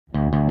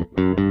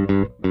Hey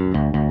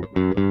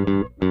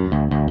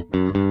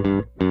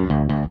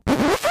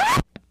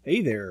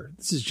there,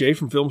 this is Jay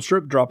from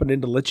Filmstrip dropping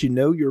in to let you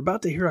know you're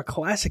about to hear a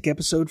classic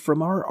episode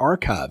from our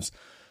archives.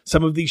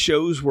 Some of these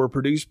shows were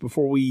produced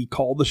before we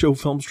called the show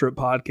Filmstrip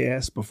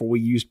Podcast, before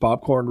we used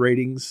popcorn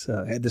ratings,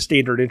 had the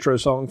standard intro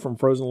song from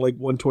Frozen Lake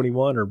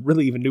 121, or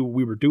really even knew what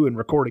we were doing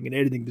recording and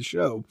editing the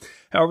show.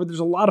 However, there's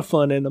a lot of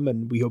fun in them,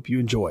 and we hope you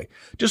enjoy.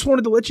 Just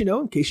wanted to let you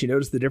know in case you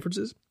noticed the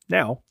differences.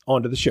 Now,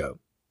 on to the show.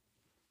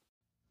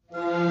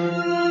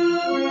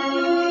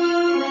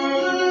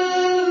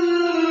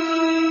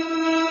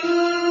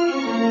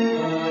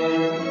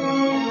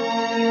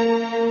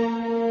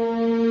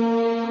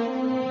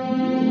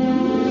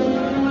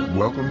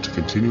 Welcome to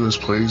Continuous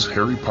Play's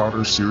Harry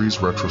Potter series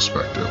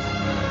retrospective.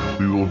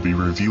 We will be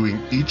reviewing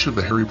each of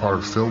the Harry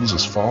Potter films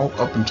this fall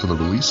up until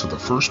the release of the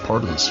first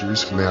part of the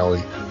series finale,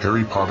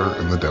 Harry Potter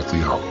and the Deathly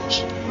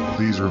Hallows.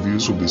 These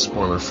reviews will be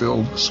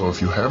spoiler-filled, so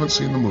if you haven't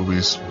seen the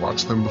movies,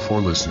 watch them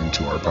before listening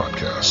to our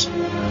podcast.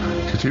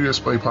 Continuous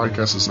Play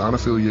Podcast is not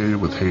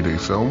affiliated with Heyday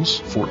Films,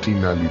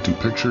 1492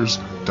 Pictures,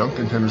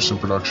 Duncan Henderson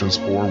Productions,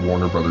 or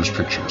Warner Brothers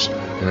Pictures,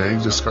 and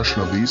any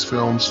discussion of these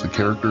films, the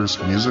characters,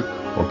 music,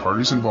 or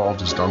parties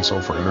involved is done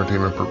so for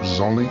entertainment purposes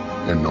only,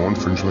 and no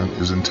infringement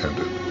is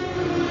intended.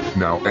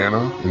 Now,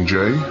 Anna and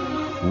Jay,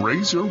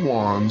 raise your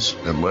wands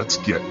and let's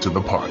get to the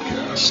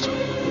podcast.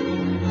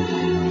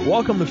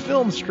 Welcome to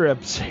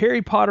Filmstrip's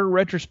Harry Potter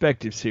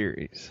retrospective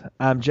series.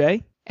 I'm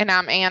Jay. And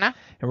I'm Anna.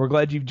 And we're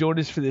glad you've joined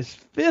us for this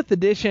 5th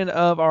edition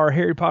of our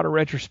Harry Potter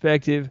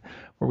retrospective,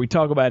 where we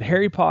talk about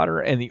Harry Potter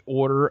and the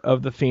Order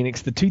of the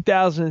Phoenix, the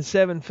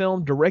 2007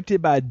 film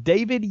directed by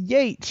David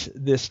Yates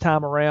this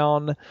time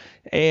around,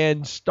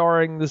 and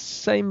starring the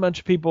same bunch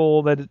of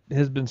people that it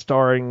has been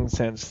starring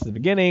since the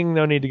beginning.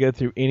 No need to go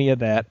through any of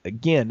that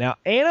again. Now,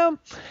 Anna,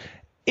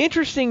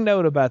 interesting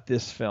note about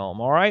this film,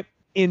 all right?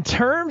 In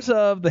terms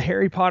of the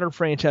Harry Potter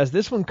franchise,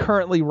 this one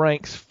currently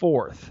ranks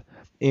 4th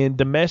in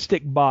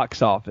domestic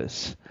box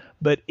office,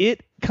 but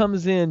it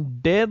comes in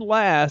dead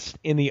last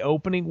in the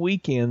opening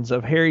weekends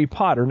of Harry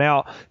Potter.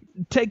 Now,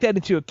 take that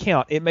into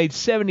account. It made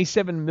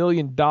 $77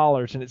 million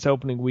in its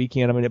opening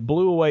weekend. I mean, it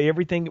blew away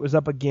everything it was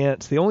up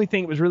against. The only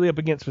thing it was really up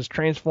against was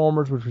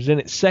Transformers, which was in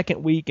its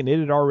second week, and it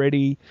had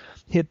already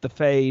hit the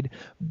fade.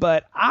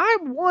 But I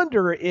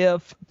wonder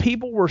if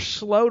people were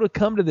slow to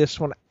come to this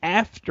one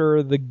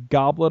after the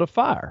Goblet of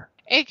Fire.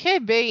 It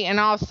could be, and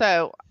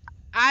also,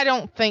 I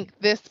don't think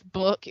this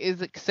book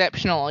is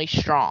exceptionally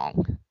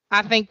strong.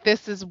 I think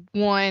this is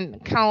one,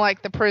 kind of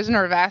like The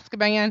Prisoner of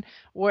Azkaban,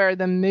 where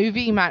the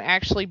movie might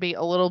actually be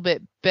a little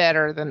bit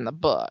better than the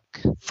book.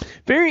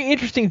 Very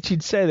interesting that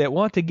you'd say that.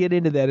 We'll have to get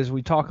into that as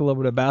we talk a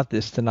little bit about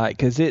this tonight,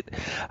 because it's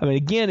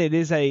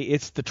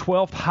the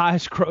 12th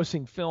highest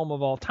grossing film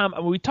of all time.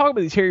 I mean, we talk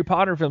about these Harry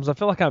Potter films, I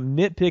feel like I'm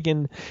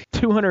nitpicking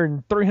 $200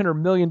 and $300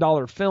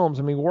 million films.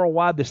 I mean,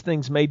 worldwide, this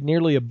thing's made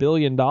nearly $1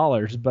 billion,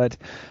 but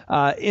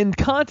in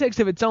context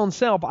of its own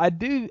self, I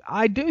do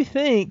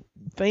think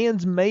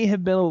fans may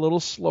have been a little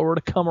slower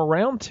to come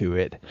around to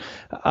it,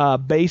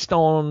 based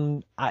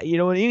on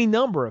any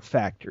number of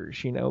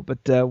factors,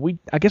 but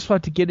I guess we'll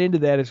have to get into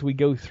that as we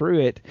go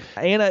through it.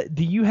 Anna,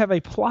 do you have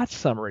a plot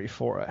summary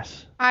for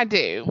us? I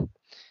do.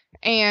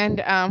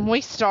 And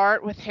we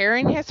start with Harry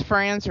and his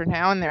friends are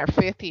now in their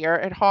 5th year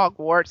at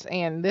Hogwarts,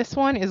 and this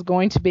one is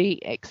going to be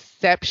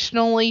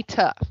exceptionally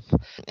tough.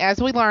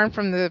 As we learned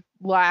from the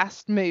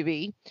last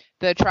movie,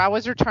 the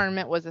Triwizard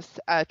Tournament was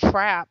a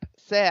trap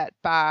set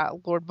by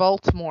Lord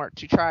Voldemort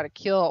to try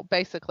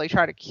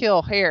to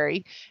kill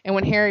Harry. And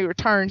when Harry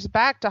returns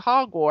back to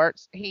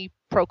Hogwarts, he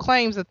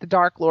proclaims that the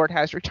Dark Lord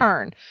has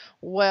returned.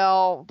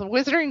 Well, the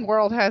Wizarding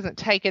world hasn't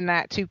taken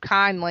that too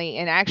kindly,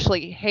 and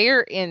actually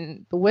here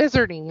in the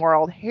Wizarding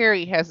world,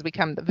 Harry has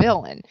become the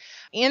villain.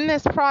 In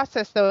this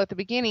process, though, at the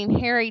beginning,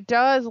 Harry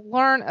does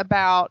learn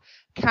about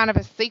kind of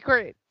a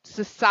secret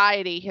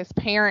society his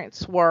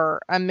parents were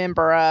a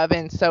member of,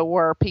 and so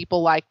were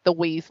people like the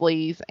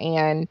Weasleys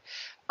and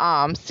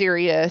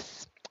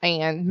Sirius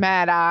and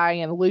Mad-Eye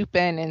and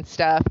Lupin and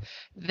stuff,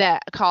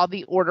 that called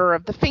the Order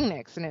of the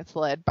Phoenix, and it's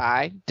led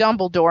by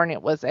Dumbledore, and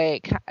it was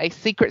a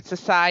secret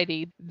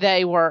society.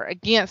 They were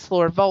against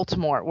Lord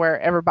Voldemort,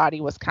 where everybody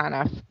was kind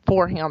of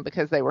for him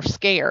because they were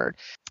scared.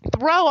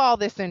 Throw all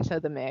this into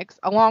the mix,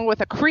 along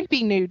with a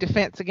creepy new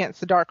defense against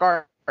the dark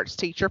arts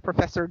teacher,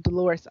 Professor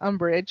Dolores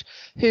Umbridge,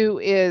 who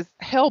is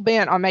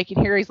hell-bent on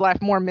making Harry's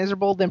life more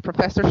miserable than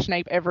Professor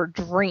Snape ever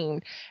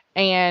dreamed.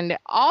 And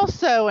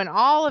also in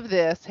all of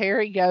this,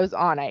 Harry goes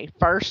on a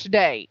first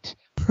date.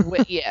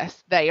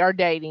 Yes, they are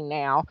dating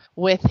now,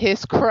 with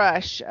his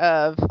crush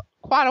of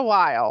quite a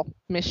while,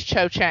 Miss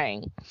Cho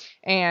Chang.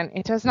 And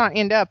it does not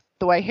end up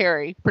the way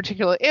Harry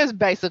particularly is.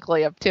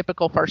 Basically a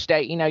typical first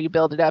date. You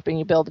build it up and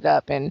you build it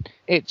up, and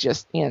it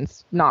just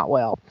ends not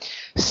well.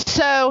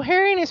 So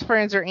Harry and his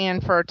friends are in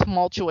for a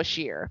tumultuous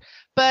year.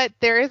 But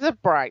there is a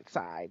bright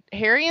side.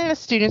 Harry and the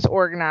students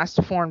organized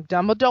to form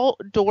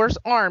Dumbledore's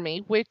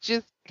army, which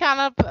is kind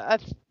of a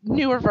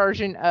newer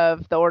version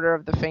of the Order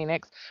of the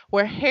Phoenix,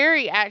 where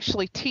Harry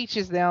actually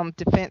teaches them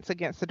defense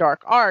against the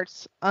dark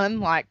arts,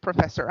 unlike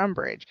Professor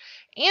Umbridge.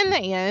 In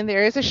the end,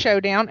 there is a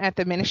showdown at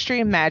the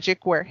Ministry of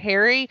Magic where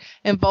Harry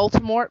and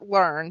Voldemort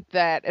learn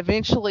that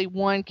eventually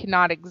one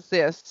cannot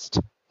exist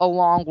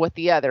along with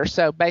the other.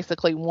 So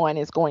basically one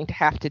is going to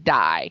have to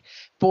die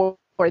for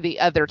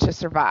the other to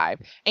survive.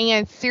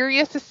 And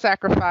Sirius is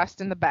sacrificed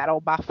in the battle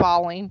by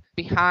falling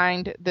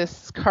behind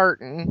this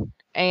curtain.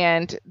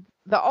 And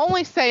the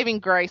only saving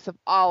grace of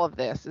all of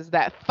this is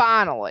that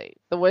finally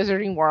the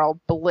Wizarding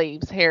World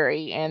believes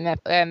Harry and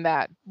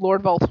that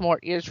Lord Voldemort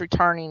is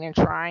returning and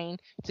trying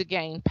to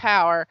gain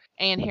power,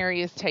 and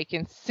Harry is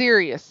taken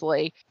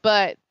seriously.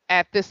 But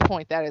at this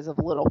point, that is of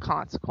little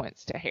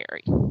consequence to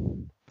Harry.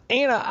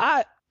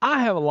 Anna, I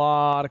have a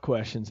lot of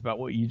questions about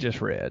what you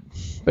just read,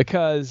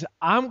 because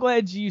I'm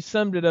glad you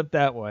summed it up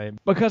that way,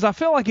 because I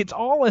feel like it's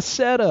all a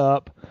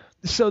setup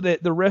so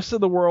that the rest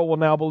of the world will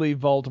now believe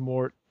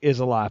Voldemort is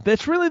alive.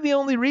 That's really the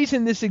only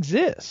reason this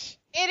exists.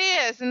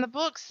 It is, and the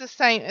book's the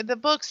same. The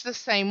book's the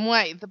same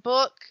way. The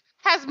book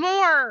has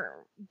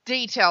more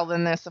detail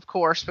than this, of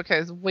course,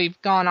 because we've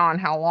gone on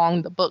how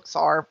long the books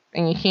are,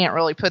 and you can't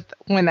really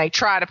when they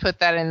try to put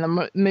that in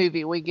the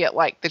movie, we get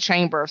like the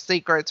Chamber of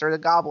Secrets or the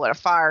Goblet of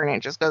Fire, and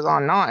it just goes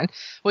on and on.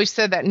 We've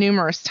said that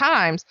numerous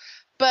times,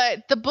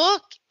 but the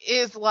book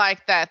is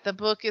like that. The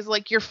book is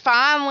like, you're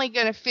finally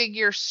going to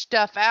figure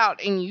stuff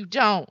out, and you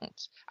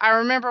don't. I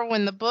remember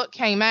when the book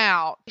came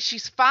out,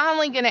 she's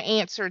finally going to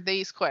answer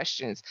these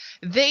questions.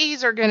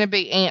 These are going to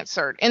be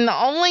answered. And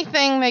the only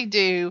thing they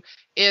do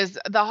is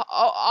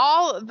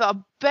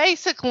the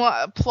basic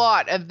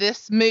plot of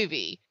this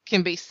movie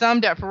can be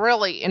summed up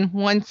really in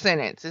one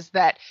sentence, is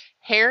that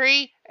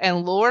Harry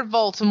and Lord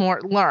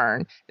Voldemort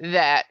learn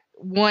that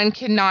one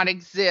cannot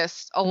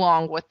exist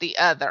along with the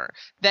other.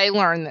 They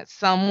learn that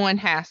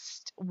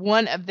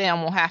one of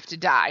them will have to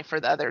die for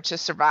the other to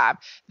survive.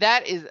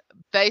 That is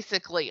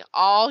basically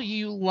all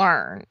you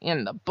learn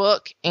in the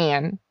book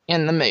and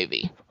in the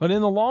movie. But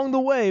then along the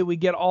way, we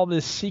get all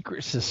this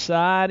secret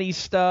society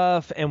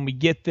stuff, and we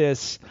get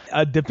this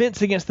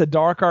defense against the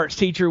dark arts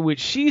teacher,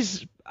 which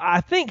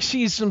I think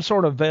she's some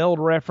sort of veiled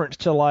reference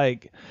to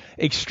like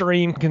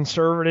extreme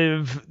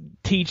conservative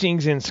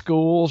teachings in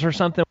schools or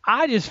something.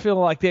 I just feel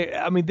like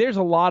there's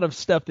a lot of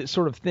stuff that's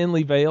sort of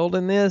thinly veiled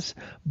in this,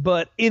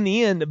 but in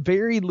the end,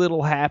 very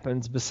little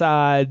happens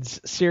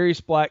besides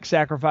Sirius Black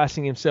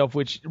sacrificing himself,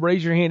 which,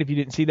 raise your hand if you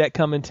didn't see that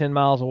coming 10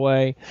 miles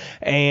away.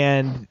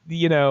 And,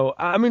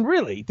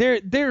 really,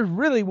 there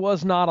really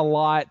was not a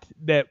lot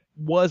that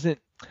wasn't,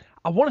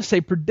 I want to say,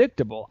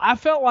 predictable. I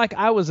felt like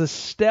I was a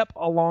step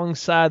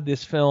alongside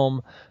this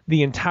film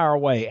the entire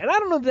way. And I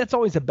don't know if that's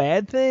always a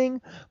bad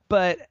thing,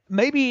 but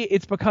maybe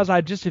it's because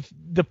if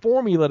the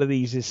formula to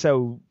these is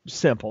so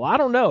simple. I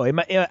don't know.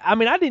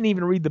 I didn't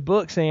even read the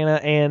books, Anna,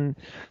 and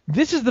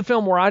this is the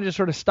film where I just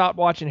sort of stopped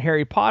watching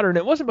Harry Potter, and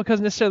it wasn't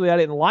because necessarily I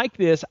didn't like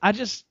this. I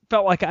just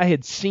felt like I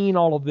had seen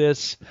all of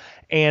this,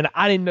 and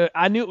I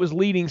knew it was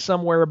leading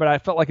somewhere, but I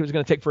felt like it was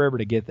going to take forever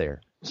to get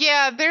there.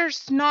 Yeah,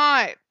 there's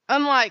not,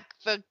 unlike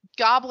the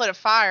Goblet of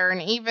Fire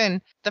and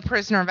even The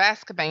Prisoner of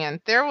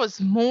Azkaban, there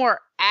was more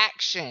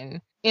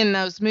action in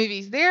those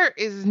movies.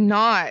 There's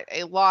not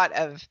a lot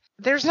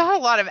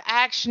of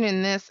action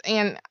in this,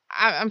 and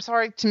I'm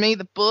sorry, to me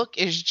the book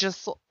is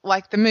just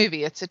like the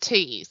movie. It's a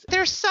tease.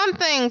 There's some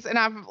things, and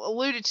I've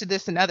alluded to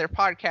this in other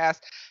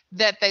podcasts,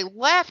 that they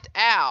left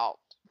out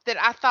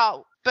that I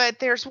thought, but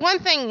there's one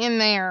thing in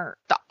there,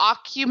 the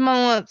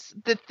occumulants,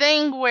 the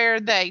thing where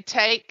they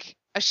take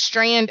a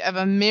strand of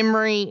a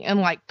memory and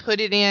like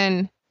put it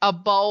in a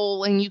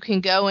bowl and you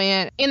can go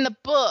in the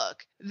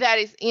book, that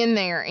is in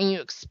there, and you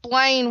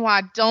explain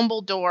why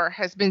Dumbledore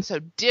has been so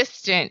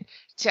distant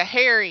to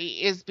Harry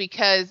is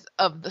because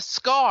of the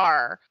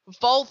scar.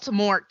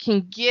 Voldemort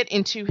can get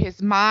into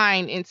his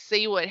mind and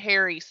see what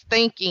Harry's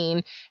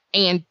thinking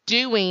and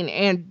doing,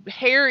 and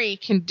Harry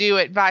can do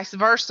it vice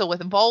versa with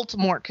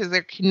Voldemort because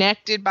they're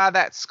connected by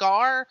that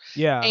scar.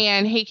 Yeah.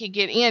 And he could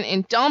get in,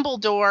 and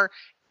Dumbledore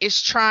is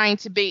trying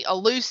to be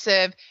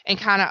elusive and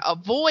kind of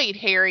avoid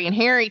Harry, and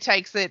Harry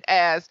takes it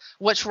as,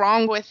 what's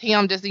wrong with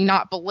him? Does he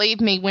not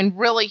believe me? When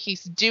really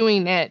he's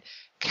doing it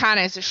kind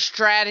of as a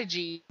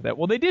strategy.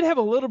 Well, they did have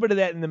a little bit of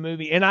that in the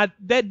movie, and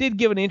that did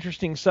give an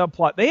interesting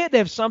subplot. They had to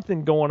have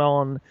something going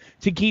on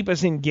to keep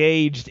us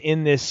engaged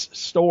in this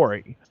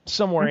story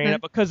somewhere in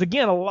it, because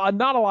again,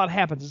 not a lot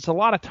happens. It's a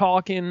lot of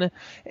talking.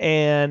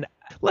 And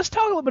let's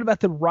talk a little bit about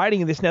the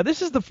writing of this. Now,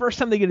 this is the first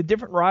time they get a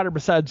different writer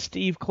besides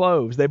Steve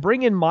Kloves. They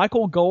bring in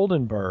Michael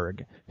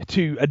Goldenberg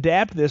to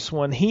adapt this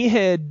one. He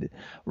had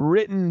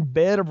written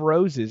Bed of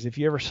Roses, if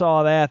you ever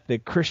saw that, the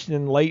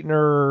Christian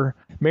Laettner,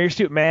 Mary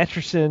Stuart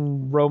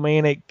Masterson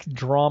romantic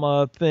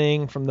drama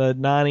thing from the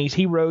 90s.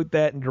 He wrote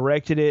that and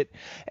directed it,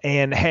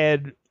 and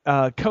had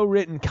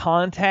co-written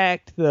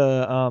Contact,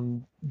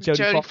 the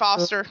Jodie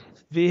Foster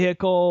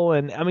vehicle,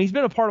 and I mean he's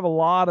been a part of a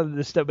lot of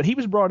this stuff, but he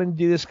was brought in to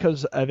do this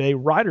because of a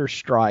writer's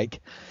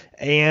strike.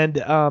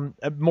 And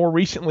more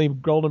recently,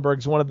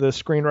 Goldenberg's one of the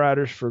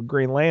screenwriters for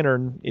Green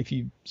Lantern. If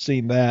you've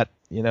seen that,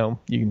 you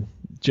can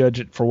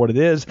judge it for what it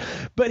is.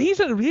 But he's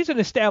an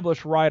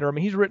established writer. I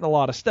mean, he's written a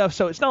lot of stuff,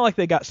 so it's not like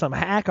they got some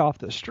hack off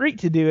the street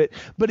to do it,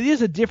 but it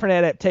is a different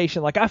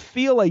adaptation. Like, I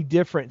feel a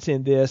difference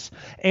in this,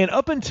 and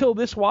up until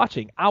this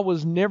watching, I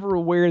was never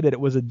aware that it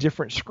was a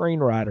different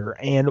screenwriter.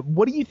 And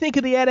what do you think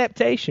of the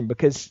adaptation?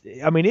 Because,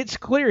 I mean, it's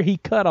clear he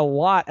cut a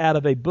lot out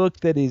of a book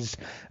that is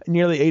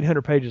nearly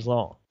 800 pages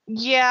long.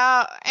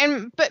 Yeah,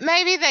 but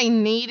maybe they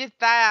needed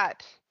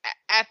that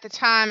at the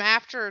time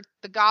after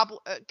the Goblin,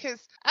 because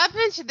up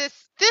into this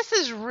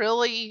is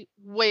really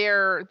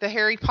where the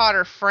Harry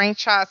Potter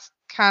franchise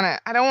kind of,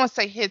 I don't want to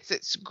say hits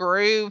its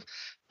groove,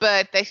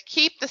 but they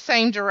keep the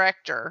same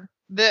director.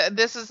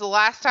 This is the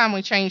last time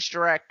we changed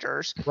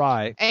directors.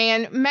 Right.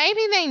 And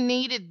maybe they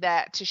needed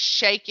that to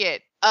shake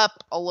it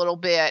up a little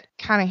bit,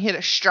 kind of hit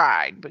a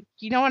stride, but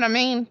you know what I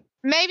mean?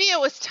 Maybe it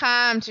was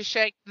time to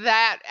shake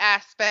that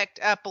aspect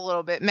up a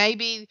little bit.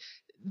 Maybe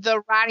the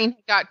writing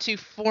got too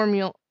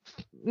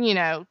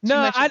No,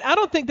 I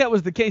don't think that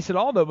was the case at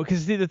all, though,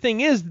 because the thing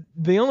is,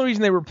 the only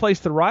reason they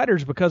replaced the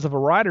writers because of a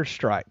writer's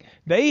strike.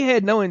 They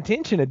had no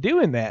intention of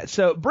doing that.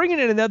 So bringing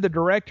in another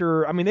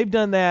director, I mean, they've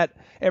done that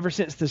ever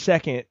since the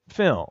second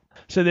film.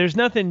 So there's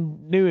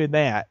nothing new in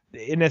that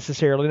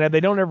necessarily. Now, they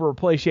don't ever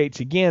replace Yates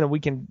again, and we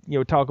can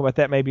talk about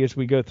that maybe as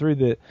we go through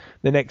the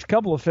next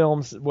couple of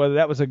films, whether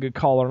that was a good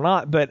call or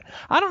not. But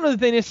I don't know that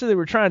they necessarily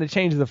were trying to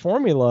change the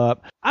formula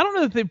up. I don't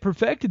know that they've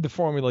perfected the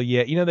formula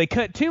yet. They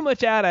cut too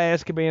much out of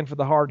Azkaban for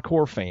the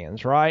hardcore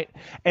fans, right?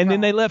 And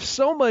then they left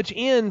so much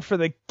in for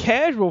the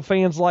casual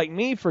fans like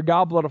me for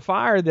Goblet of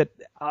Fire that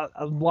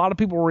a lot of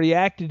people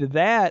reacted to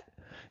that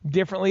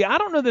differently. I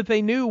don't know that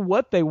they knew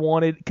what they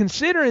wanted,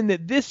 considering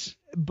that this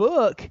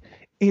book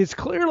is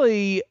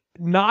clearly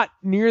not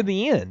near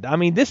the end. I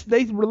mean,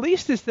 they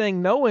released this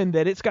thing knowing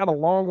that it's got a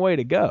long way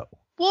to go.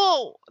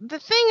 Well, the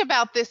thing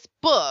about this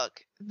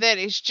book that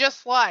is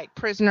just like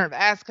Prisoner of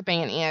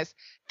Azkaban is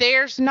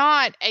there's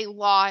not a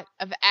lot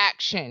of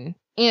action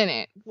in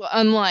it,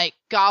 unlike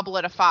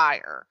Goblet of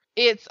Fire.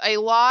 It's a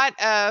lot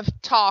of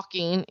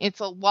talking. It's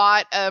a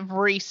lot of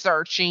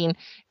researching.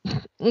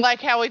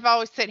 Like how we've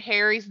always said,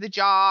 Harry's the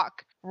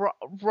jock,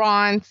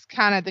 Ron's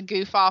kind of the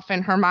goof off,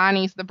 and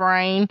Hermione's the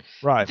brain.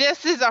 Right.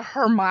 This is a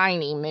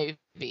Hermione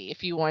movie,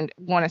 if you want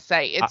to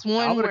say. It's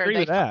one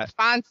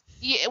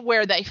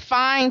where they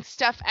find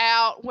stuff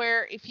out,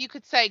 where if you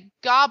could say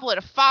Goblet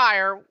of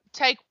Fire,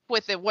 take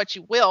with it what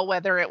you will,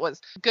 whether it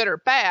was good or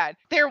bad,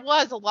 there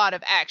was a lot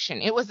of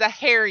action. It was a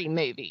Harry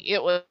movie.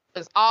 It was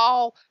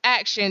all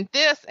action.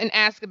 This and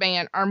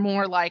Azkaban are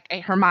more like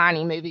a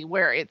Hermione movie,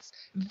 where it's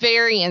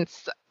very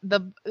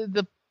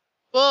the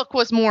book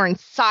was more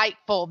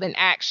insightful than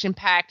action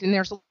packed, and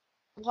there's a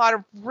lot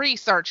of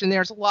research and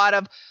there's a lot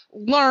of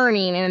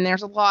learning and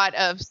there's a lot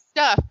of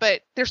stuff,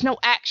 but there's no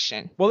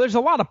action. Well, there's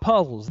a lot of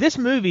puzzles. This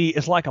movie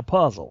is like a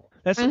puzzle.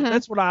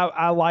 That's what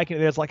I like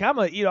it as. Like, I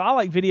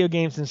like video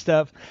games and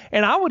stuff,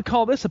 and I would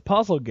call this a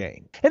puzzle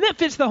game. And that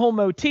fits the whole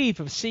motif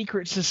of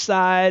secret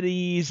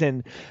societies,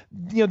 and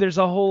there's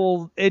a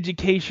whole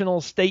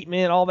educational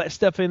statement, all that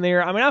stuff in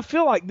there. I mean, I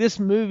feel like this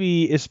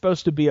movie is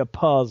supposed to be a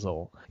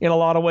puzzle in a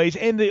lot of ways,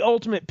 and the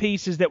ultimate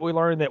piece is that we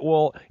learn that,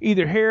 well,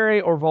 either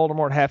Harry or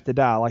Voldemort have to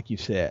die, like you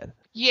said.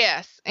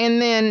 Yes, and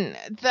then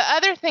the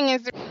other thing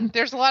is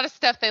there's a lot of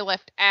stuff they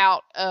left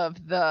out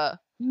of the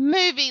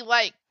movie,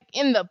 like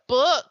in the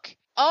book,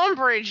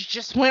 Umbridge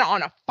just went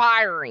on a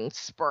firing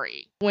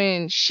spree.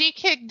 When she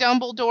kicked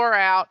Dumbledore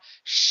out,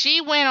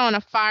 she went on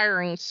a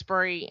firing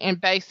spree,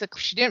 and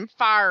basically she didn't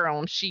fire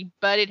on him. She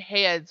butted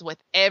heads with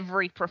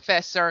every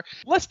professor.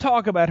 Let's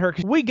talk about her,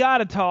 because we got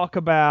to talk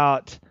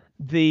about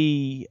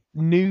the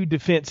new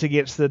Defense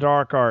Against the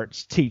Dark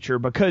Arts teacher,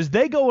 because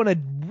they go in a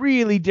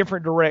really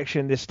different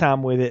direction this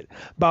time with it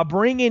by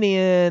bringing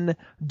in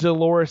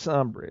Dolores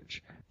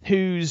Umbridge,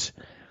 who's,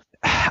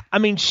 I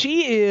mean,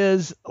 she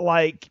is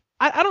like,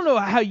 I don't know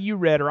how you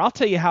read her. I'll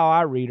tell you how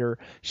I read her.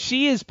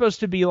 She is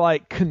supposed to be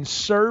like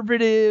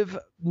conservative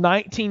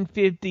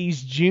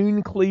 1950s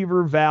June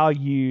Cleaver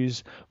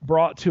values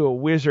brought to a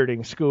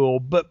wizarding school,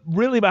 but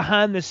really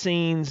behind the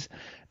scenes,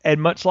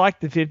 and much like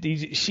the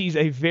 50s, she's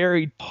a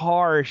very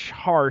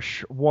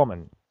harsh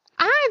woman.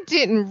 I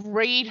didn't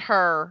read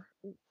her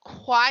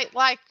quite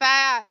like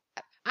that.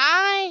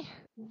 I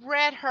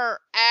read her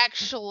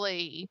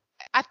actually,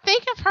 I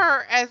think of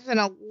her as an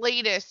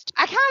elitist.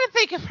 I kind of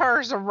think of her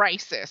as a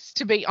racist,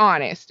 to be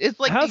honest. It's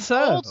like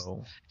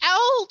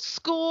old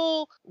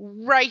school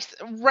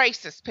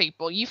racist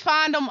people. You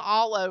find them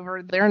all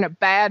over. They're in a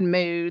bad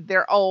mood.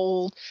 They're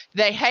old.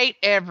 They hate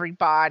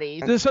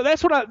everybody. So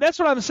that's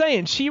what I'm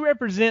saying. She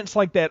represents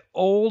like that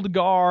old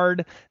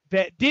guard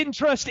that didn't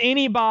trust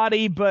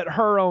anybody but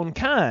her own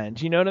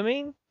kind. You know what I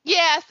mean?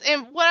 Yes,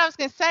 and what I was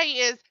going to say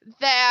is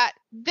that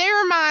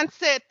their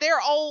mindset, they're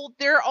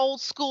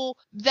old school.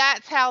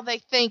 That's how they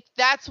think.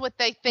 That's what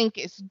they think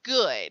is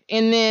good.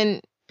 And then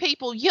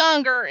people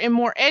younger and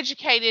more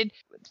educated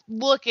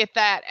look at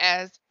that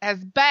as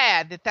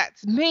bad,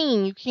 that's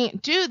mean. You can't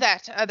do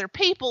that to other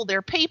people.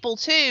 They're people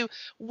too.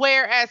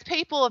 Whereas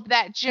people of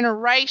that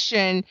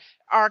generation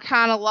are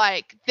kind of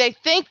like, they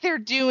think they're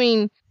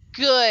doing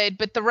good,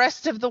 but the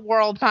rest of the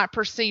world might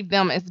perceive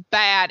them as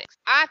bad.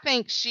 I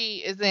think she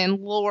is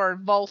in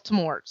Lord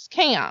Voldemort's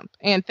camp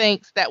and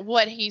thinks that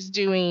what he's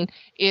doing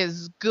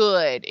is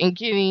good and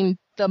getting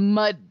the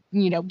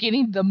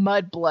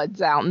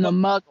mudbloods out and the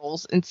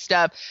muggles and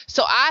stuff.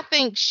 So I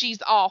think she's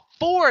all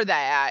for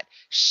that.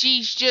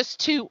 She's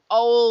just too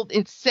old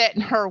and set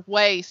in her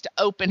ways to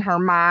open her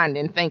mind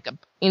and think of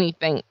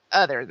anything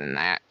other than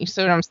that. You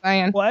see what I'm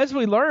saying? Well, as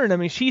we learned, I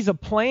mean, she's a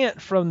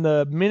plant from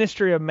the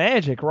Ministry of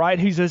Magic, right?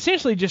 Who's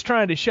essentially just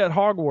trying to shut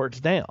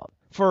Hogwarts down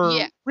for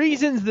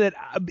reasons that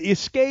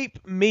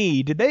escape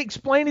me. Did they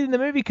explain it in the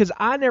movie? Because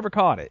I never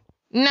caught it.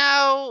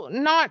 No,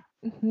 not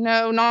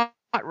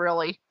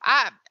really.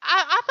 I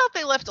thought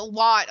they left a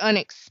lot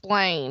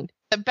unexplained.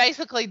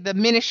 Basically, the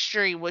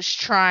Ministry was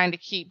trying to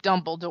keep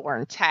Dumbledore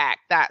intact.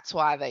 That's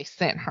why they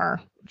sent her.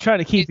 Trying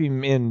to keep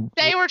him in.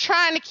 They were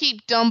trying to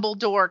keep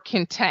Dumbledore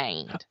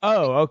contained.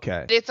 Oh,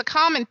 okay. It's a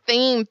common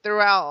theme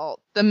throughout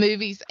the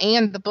movies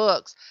and the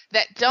books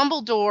that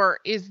Dumbledore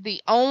is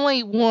the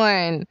only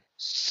one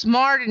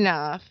smart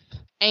enough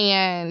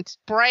and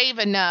brave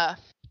enough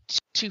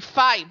to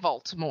fight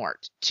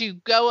Voldemort, to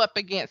go up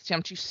against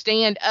him, to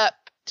stand up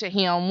to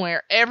him,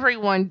 where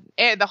everyone,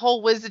 the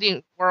whole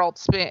wizarding world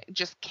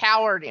just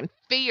cowered in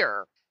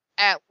fear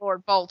at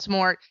Lord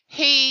Voldemort.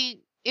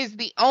 He is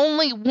the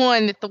only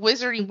one that the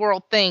wizarding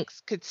world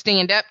thinks could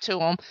stand up to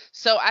him.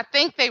 So I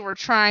think they were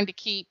trying to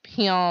keep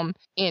him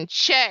in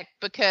check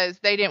because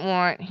they didn't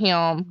want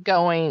him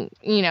going,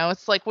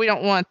 it's like we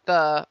don't want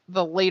the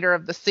leader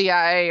of the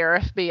CIA or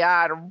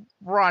FBI to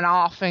run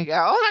off and go,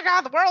 oh my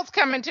God, the world's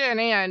coming to an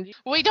end.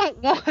 We don't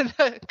want,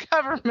 the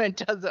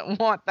government doesn't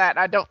want that.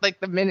 I don't think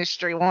the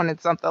Ministry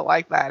wanted something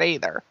like that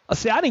either.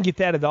 See, I didn't get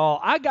that at all.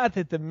 I got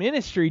that the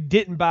Ministry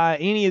didn't buy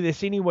any of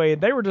this anyway.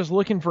 They were just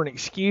looking for an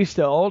excuse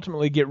to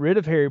ultimately get rid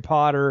of Harry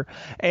Potter,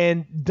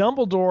 and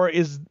Dumbledore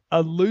is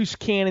a loose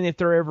cannon if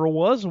there ever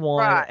was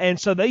one. Right. And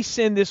so they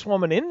send this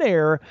woman in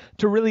there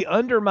to really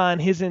undermine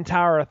his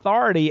entire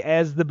authority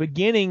as the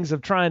beginnings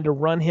of trying to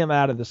run him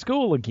out of the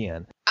school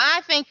again.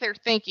 I think they're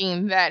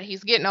thinking that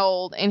he's getting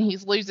old and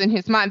he's losing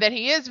his mind, that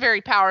he is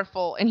very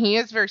powerful and he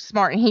is very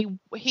smart and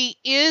he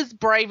is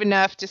brave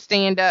enough to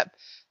stand up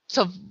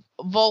to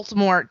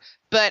Voldemort.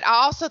 But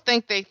I also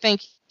think they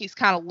think he's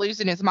kind of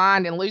losing his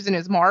mind and losing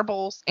his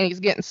marbles and he's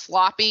getting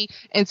sloppy.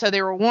 And so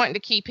they were wanting to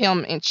keep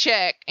him in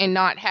check and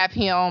not have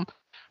him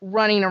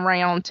running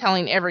around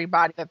telling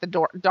everybody that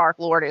the Dark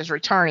Lord is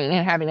returning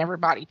and having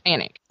everybody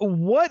panic.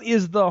 What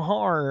is the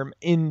harm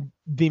in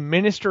the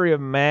Ministry of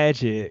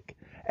Magic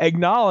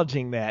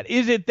acknowledging that?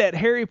 Is it that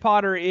Harry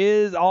Potter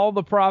is all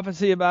the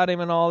prophecy about him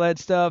and all that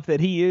stuff,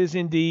 that he is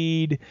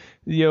indeed,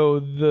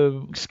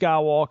 the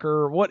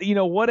Skywalker,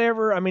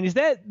 whatever? I mean, is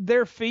that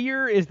their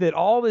fear? Is that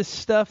all this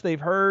stuff they've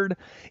heard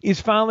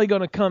is finally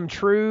going to come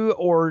true,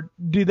 or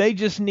do they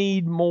just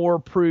need more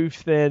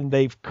proof than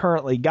they've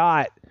currently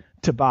got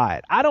to buy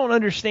it? I don't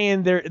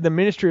understand the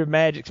Ministry of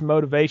Magic's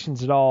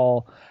motivations at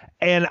all.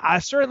 And I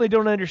certainly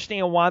don't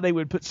understand why they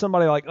would put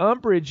somebody like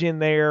Umbridge in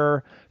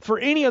there for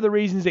any other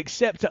reasons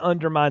except to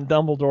undermine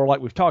Dumbledore,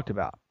 like we've talked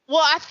about.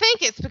 Well, I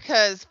think it's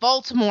because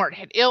Voldemort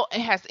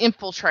has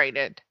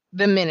infiltrated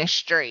the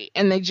Ministry,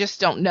 and they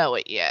just don't know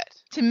it yet.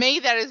 To me,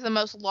 that is the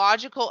most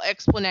logical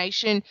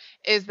explanation,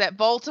 is that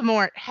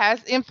Voldemort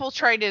has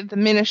infiltrated the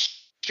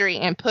Ministry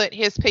and put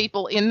his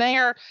people in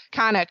there,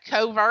 kind of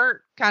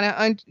covert, kind of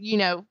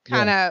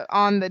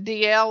on the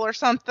DL or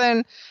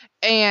something.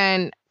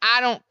 And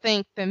I don't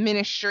think the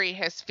Ministry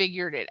has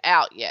figured it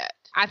out yet.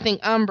 I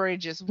think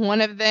Umbridge is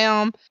one of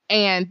them,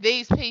 and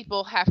these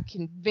people have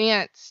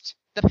convinced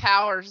the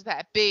powers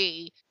that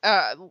be,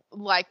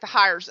 like the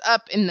higher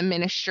up in the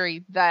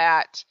Ministry,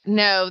 that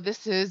no,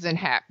 this isn't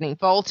happening.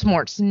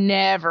 Voldemort's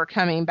never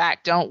coming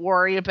back. Don't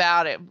worry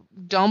about it.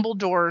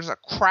 Dumbledore's a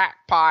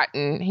crackpot,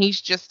 and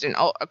he's just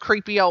a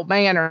creepy old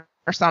man or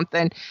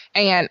something.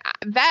 And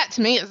that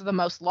to me is the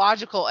most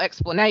logical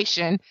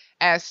explanation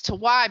as to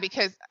why,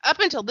 because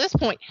up until this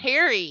point,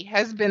 Harry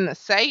has been the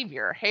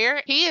savior.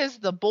 He is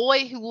the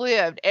boy who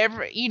lived.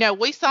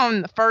 We saw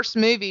in the first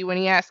movie when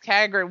he asked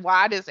Hagrid,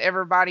 why does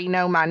everybody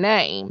know my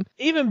name?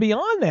 Even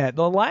beyond that,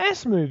 the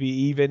last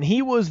movie,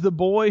 he was the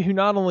boy who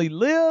not only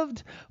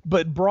lived,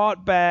 but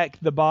brought back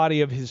the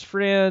body of his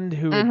friend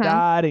who had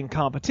died in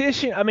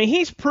competition. I mean,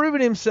 he's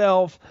proven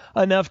himself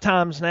enough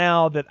times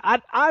now that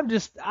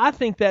I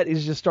think that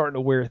is just starting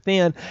to wear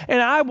thin.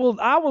 And I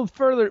will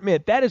further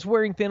admit that is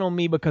wearing thin on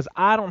me because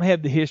I don't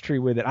have the history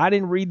with it. I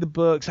didn't read the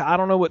books. I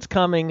don't know what's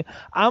coming.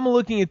 I'm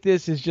looking at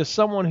this as just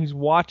someone who's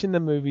watching the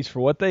movies for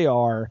what they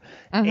are.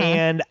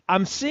 And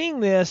I'm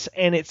seeing this,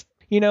 and it's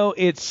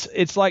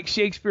It's like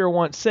Shakespeare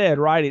once said,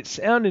 right? It's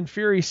sound and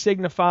fury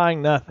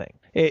signifying nothing.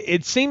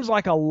 It seems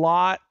like a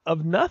lot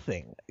of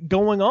nothing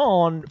going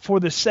on for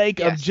the sake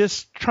of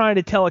just trying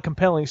to tell a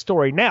compelling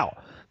story. Now,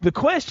 the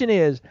question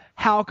is,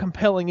 how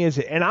compelling is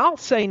it? And I'll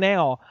say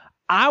now,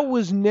 I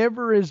was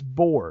never as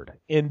bored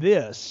in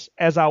this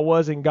as I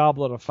was in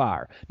Goblet of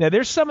Fire. Now,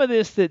 there's some of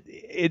this that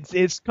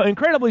it's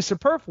incredibly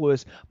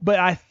superfluous, but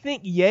I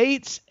think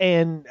Yates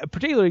and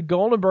particularly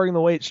Goldenberg and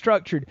the way it's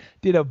structured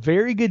did a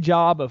very good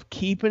job of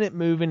keeping it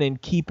moving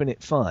and keeping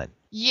it fun.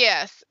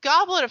 Yes,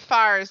 Goblet of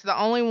Fire is the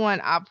only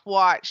one I've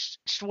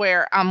watched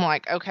where I'm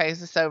like, okay, is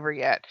this over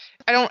yet?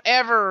 I don't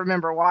ever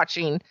remember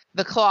watching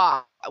The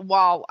Claw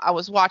while I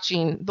was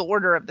watching The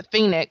Order of the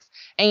Phoenix,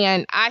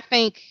 and I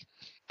think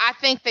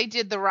they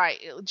did the right,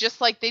 just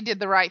like they did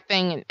the right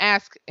thing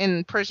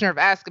in Prisoner of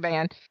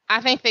Azkaban.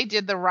 I think they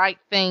did the right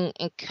thing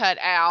and cut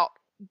out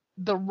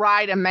the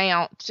right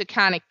amount to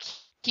kind of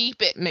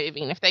keep it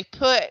moving. If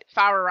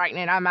I were writing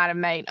it, I might have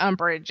made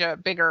Umbridge a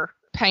bigger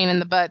pain in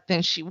the butt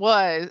than she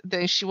was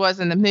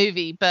in the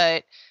movie.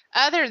 But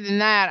other than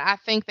that, I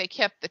think they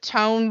kept the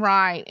tone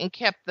right and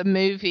kept the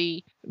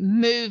movie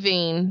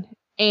moving.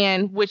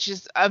 And which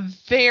is a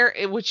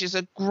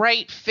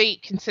great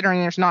feat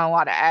considering there's not a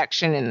lot of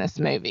action in this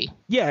movie.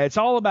 Yeah, it's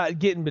all about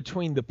getting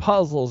between the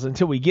puzzles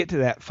until we get to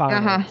that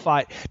final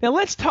fight. Now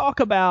let's talk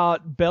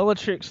about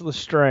Bellatrix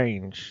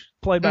Lestrange,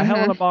 played by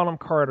Helena Bonham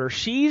Carter.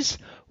 She's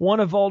one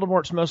of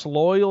Voldemort's most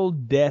loyal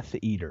Death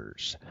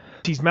Eaters.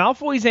 She's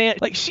Malfoy's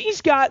aunt. Like,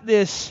 she's got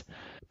this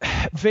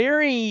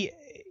very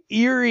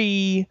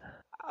eerie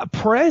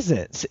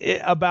presence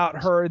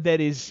about her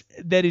that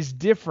is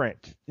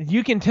different.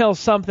 You can tell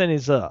something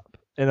is up.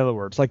 In other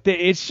words, like,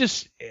 it's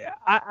just,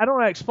 I don't know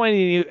how to explain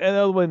it any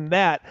other than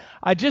that.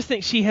 I just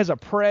think she has a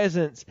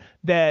presence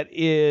that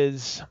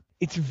it's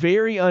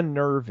very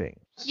unnerving.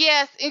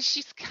 Yes, and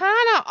she's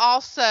kind of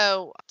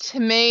also, to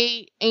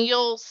me, and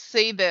you'll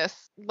see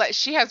this, like,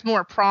 she has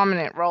more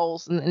prominent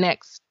roles in the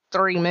next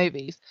 3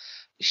 movies.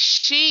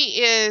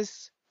 She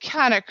is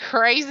kind of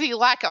crazy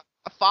like a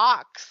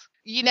fox.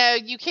 You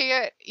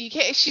can't,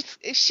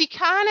 she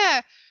kind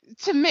of,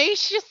 to me,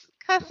 she just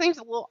kind of seems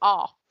a little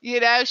off.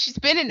 She's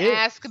been in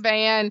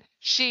Azkaban.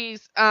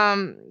 She's,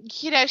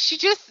 she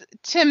just,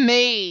 to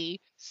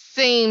me,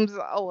 seems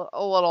a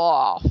little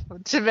off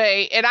to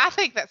me. And I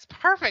think that's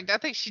perfect. I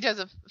think she does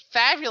a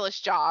fabulous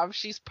job.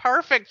 She's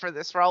perfect for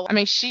this role. I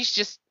mean, she's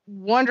just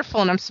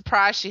wonderful, and I'm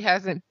surprised she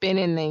hasn't been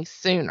in these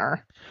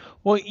sooner.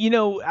 Well,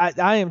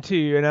 I am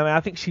too, and I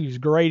think she's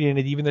great in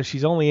it, even though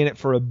she's only in it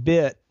for a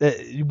bit.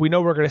 We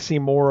know we're going to see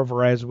more of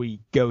her as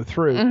we go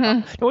through.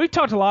 Now, we've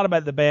talked a lot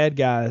about the bad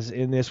guys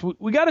in this.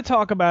 We got to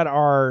talk about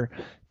our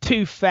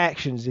 2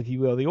 factions, if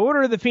you will, the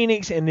Order of the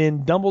Phoenix and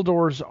then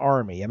Dumbledore's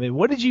army. I mean,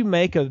 what did you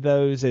make of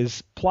those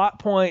as plot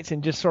points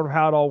and just sort of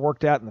how it all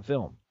worked out in the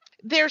film?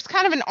 There's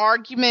kind of an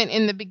argument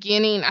in the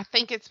beginning. I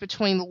think it's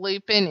between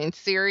Lupin and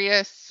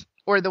Sirius,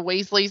 or the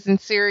Weasleys and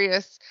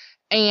Sirius.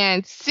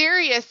 And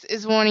Sirius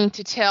is wanting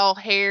to tell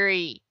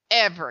Harry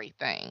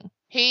everything.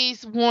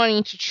 He's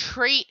wanting to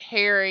treat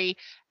Harry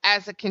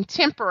as a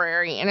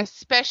contemporary, and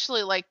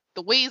especially like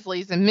the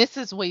Weasleys and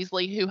Mrs.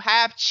 Weasley, who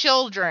have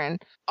children,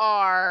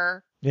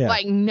 are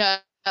like, no,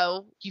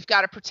 you've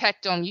got to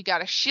protect them. You got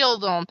to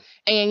shield them.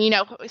 And,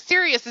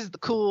 Sirius is the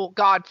cool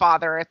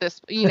godfather at this,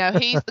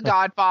 he's the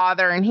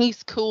godfather, and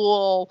he's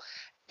cool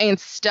and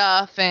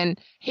stuff, and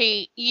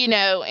he,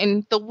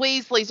 and the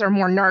Weasleys are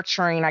more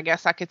nurturing, I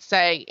guess I could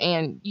say,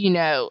 and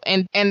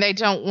and they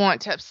don't want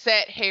to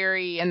upset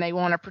Harry, and they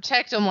want to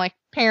protect him like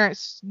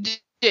parents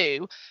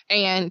do.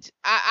 And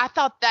I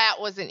thought that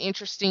was an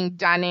interesting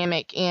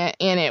dynamic in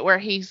it, where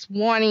he's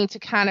wanting to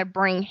kind of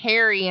bring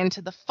Harry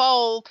into the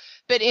fold,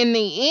 but in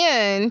the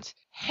end,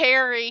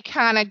 Harry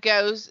kind of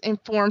goes and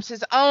forms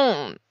his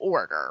own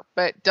order.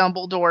 But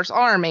Dumbledore's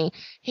army,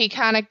 he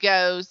kind of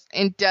goes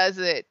and does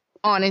it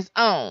on his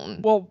own.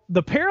 Well,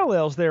 the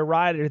parallels there,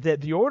 right, are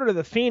that the Order of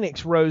the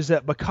Phoenix rose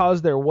up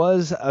because there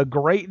was a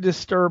great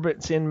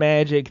disturbance in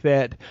magic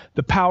that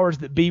the powers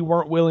that be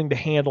weren't willing to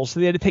handle, so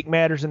they had to take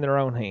matters in their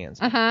own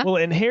hands. Well,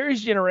 in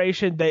Harry's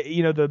generation,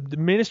 the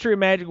Ministry of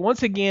Magic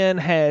once again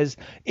has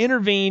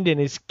intervened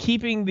and is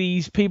keeping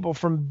these people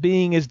from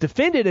being as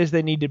defended as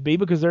they need to be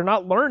because they're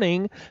not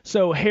learning,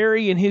 so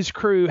Harry and his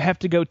crew have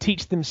to go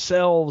teach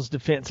themselves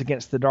defense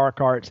against the dark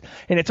arts.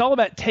 And it's all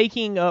about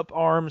taking up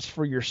arms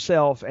for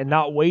yourself and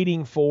not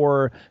waiting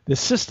for the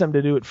system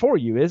to do it for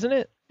you, isn't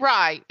it?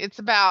 Right. It's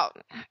about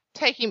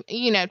taking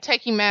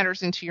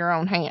matters into your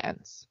own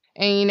hands.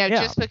 And,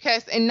 just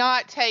because, and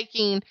not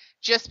taking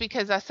just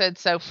because I said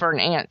so for an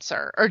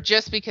answer, or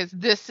just because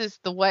this is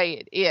the way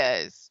it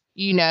is,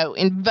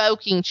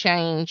 invoking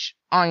change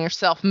on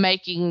yourself,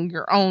 making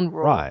your own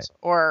rules, right,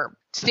 or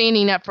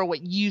standing up for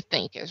what you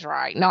think is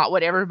right, not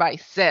what everybody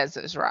says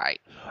is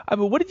right.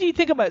 But what did you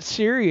think about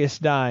Sirius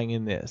dying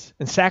in this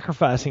and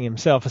sacrificing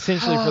himself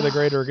essentially for the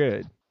greater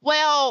good?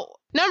 Well,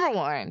 number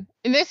one,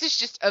 and this is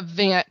just a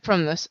vent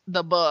from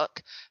the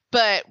book,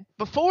 but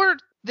before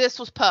this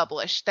was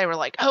published, they were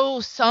like, oh,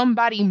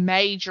 somebody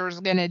major's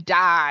gonna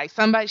die.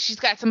 She's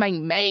got somebody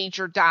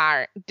major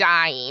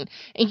dying.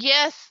 And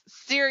yes,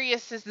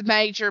 Sirius is the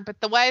major, but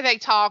the way they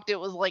talked, it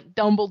was like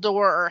Dumbledore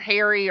or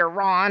Harry or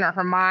Ron or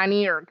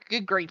Hermione or,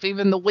 good grief,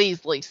 even the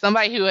Weasleys,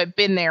 somebody who had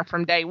been there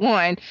from day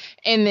one.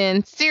 And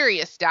then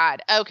Sirius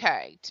died.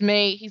 Okay, to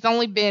me,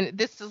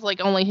 this is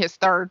like only his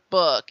third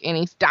book and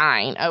he's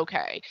dying.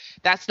 Okay,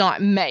 that's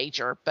not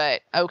major,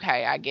 but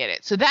okay, I get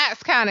it. So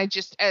that's kind of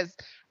just, as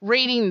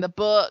reading the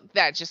book,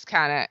 that just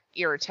kind of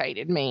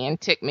irritated me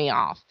and ticked me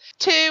off.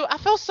 2, I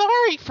feel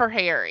sorry for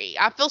Harry.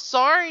 I feel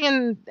sorry,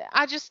 and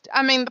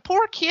the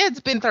poor kid's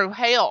been through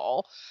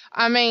hell.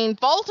 I mean,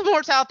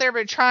 Voldemort's out there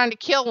been trying to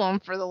kill him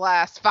for the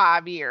last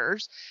 5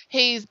 years.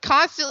 He's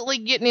constantly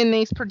getting in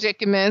these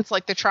predicaments,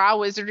 like the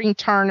Triwizarding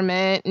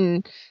Tournament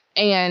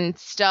and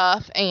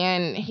stuff,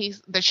 and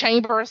he's the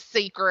Chamber of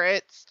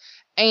Secrets.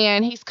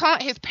 And his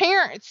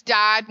parents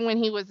died when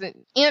he was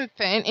an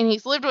infant, and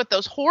he's lived with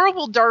those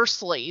horrible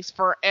Dursleys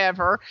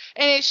forever.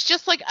 And it's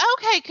just like,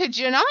 okay, could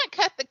you not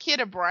cut the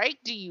kid a break?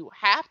 Do you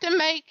have to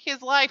make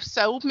his life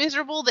so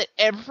miserable that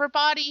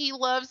everybody he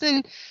loves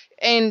and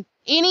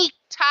any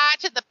tie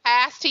to the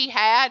past he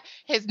had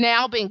has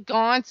now been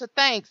gone? So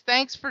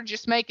thanks for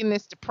just making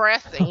this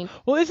depressing.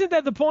 Well, isn't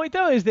that the point,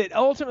 though, is that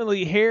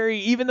ultimately Harry,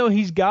 even though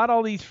he's got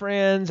all these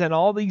friends and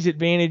all these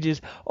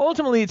advantages,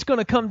 ultimately it's going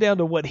to come down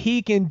to what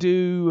he can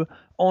do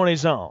on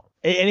his own.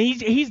 And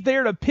he's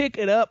there to pick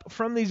it up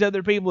from these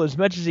other people as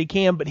much as he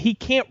can, but he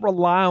can't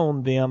rely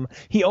on them.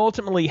 He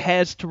ultimately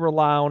has to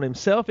rely on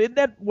himself. Isn't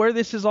that where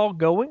this is all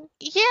going?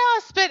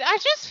 Yes, but I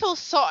just feel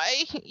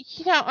sorry.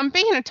 I'm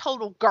being a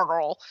total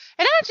girl,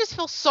 and I just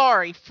feel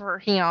sorry for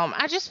him.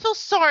 I just feel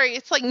sorry.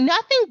 It's like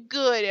nothing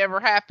good ever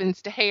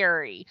happens to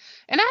Harry,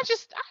 and I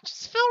just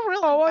feel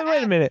really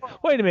bad.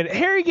 Wait a minute.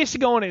 Harry gets to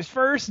go on his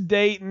first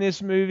date in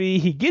this movie.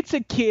 He gets a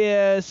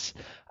kiss.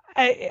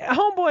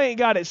 Homeboy ain't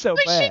got it so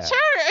bad.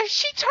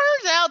 She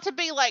turns out to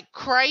be like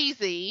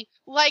crazy.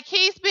 Like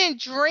he's been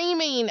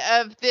dreaming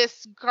of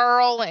this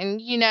girl, and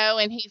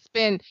he's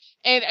been,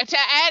 and to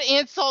add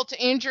insult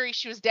to injury,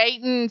 she was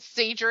dating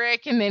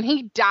Cedric, and then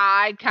he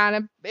died.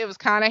 It was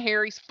kind of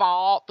Harry's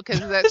fault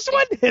because this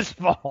wasn't his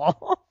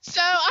fault.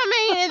 So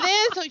and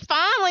then so he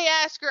finally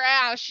asked her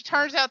out. She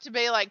turns out to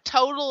be like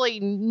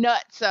totally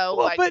nutso.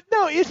 Well, but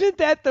no, isn't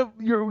that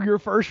your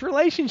first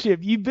relationship?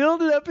 You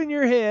build it up in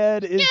your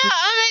head.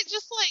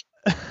 Just like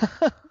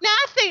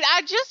nothing.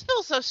 I just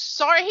feel so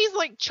sorry. He's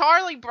like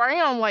Charlie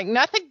Brown. Like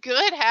nothing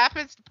good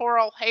happens to poor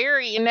old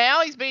Harry, and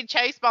now he's being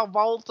chased by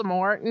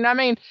Voldemort.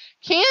 And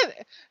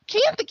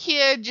can't the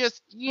kid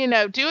just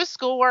do his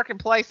schoolwork and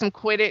play some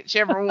Quidditch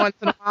every once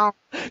in a while?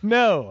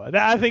 No,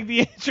 I think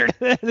the answer to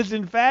that is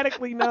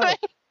emphatically no.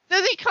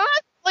 Does he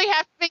constantly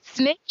have to be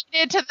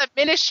sneaking into the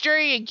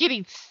ministry and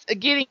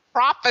getting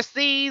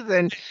prophecies?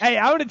 And hey,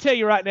 I want to tell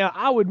you right now,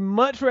 I would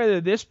much rather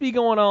this be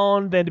going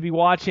on than to be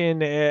watching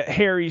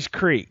Harry's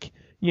Creek.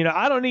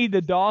 I don't need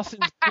the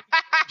Dawson's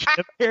Creek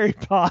of Harry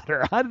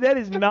Potter. That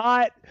is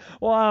not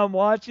why I'm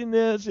watching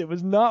this. It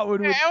was not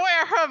what where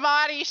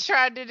Hermione's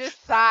trying to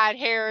decide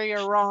Harry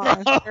or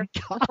Ron.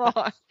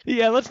 Oh,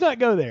 yeah, let's not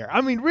go there.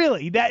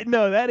 Really,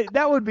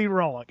 that would be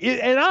wrong.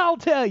 And I'll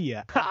tell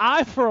you,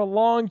 I for a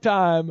long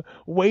time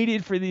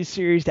waited for this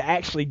series to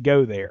actually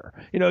go there.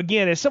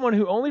 Again, as someone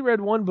who only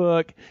read one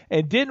book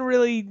and didn't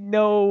really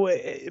know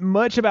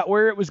much about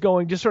where it was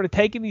going, just sort of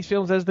taking these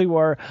films as they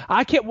were,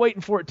 I kept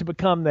waiting for it to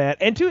become that.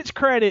 And to its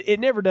credit, it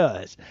never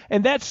does.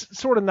 And that's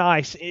sort of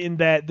nice in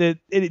that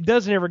it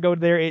doesn't ever go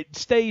there. It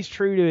stays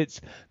true to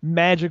its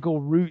magical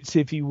roots,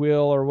 if you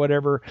will, or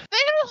whatever. They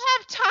don't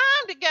have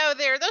time to go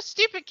there. Those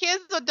stupid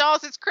kids at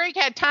Dawson's Creek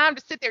had time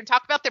to sit there and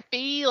talk about their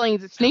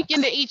feelings and sneak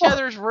into each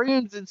other's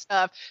rooms and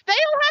stuff. They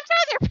don't have time.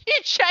 They're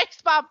being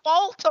chased by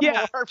Baltimore.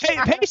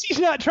 Yeah, Pacey's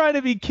not trying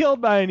to be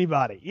killed by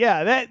anybody.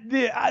 Yeah,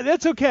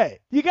 that's okay.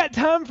 You got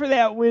time for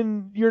that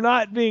when you're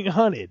not being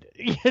hunted.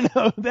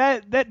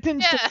 That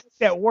tends to make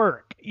that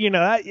work.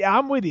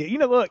 I'm with you.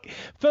 Look,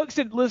 folks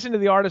that listen to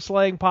the Art of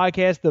Slaying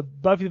podcast, the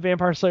Buffy the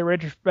Vampire Slayer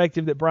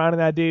retrospective that Brian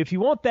and I do, if you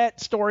want that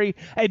story,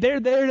 hey, there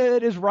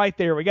it is right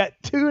there. We got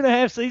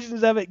 2.5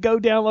 seasons of it. Go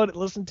download it,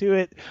 listen to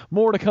it.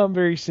 More to come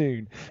very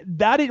soon.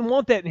 I didn't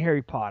want that in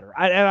Harry Potter,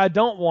 and I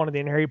don't want it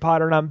in Harry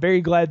Potter, and I'm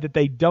very glad that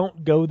they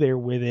don't go there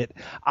with it.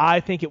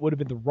 I think it would have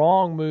been the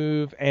wrong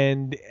move,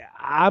 and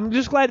I'm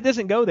just glad it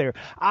doesn't go there.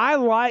 I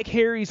like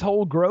Harry's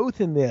whole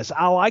growth in this.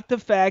 I like the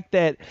fact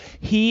that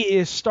he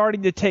is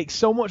starting to take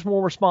so much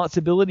more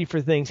responsibility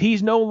for things.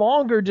 He's no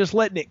longer just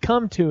letting it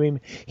come to him.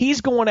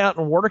 He's going out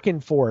and working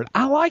for it.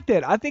 I like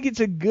that. I think it's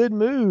a good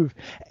move.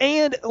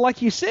 And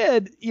like you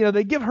said,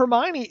 they give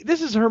Hermione,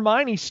 this is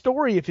Hermione's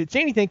story if it's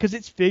anything, because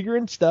it's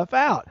figuring stuff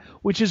out,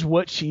 which is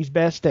what she's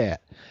best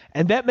at.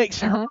 And that makes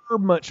her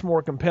much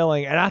more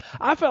compelling. And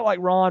I felt like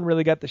Ron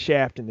really got the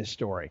shaft in this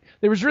story.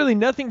 There was really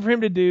nothing for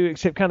him to do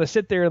except kind of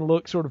sit there and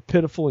look sort of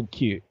pitiful and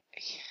cute.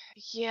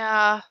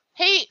 Yeah.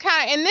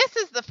 and this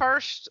is the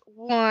first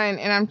one,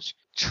 and I'm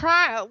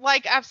trying,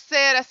 like I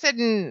said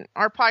in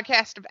our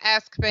podcast of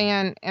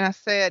Azkaban, and I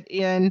said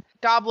in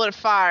Goblet of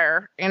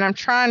Fire, and I'm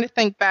trying to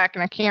think back,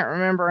 and I can't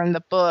remember in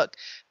the book,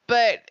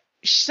 but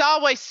she's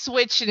always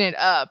switching it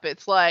up.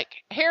 It's like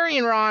Harry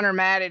and Ron are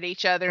mad at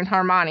each other, and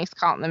Hermione's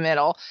caught in the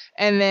middle,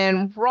 and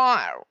then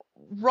Ron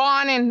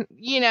and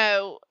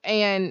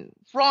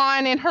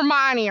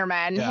Hermione are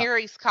mad, and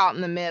Harry's caught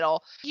in the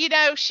middle.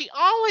 She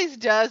always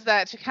does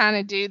that to kind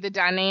of do the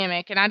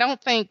dynamic, and I don't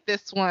think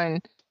this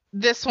one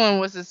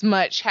was as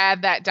much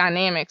had that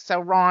dynamic, so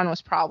Ron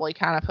was probably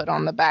kind of put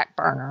on the back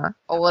burner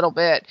a little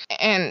bit.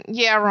 And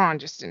yeah, Ron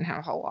just didn't have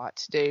a whole lot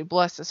to do.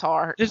 Bless his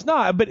heart. It's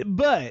not, but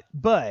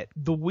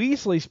the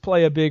Weasleys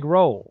play a big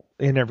role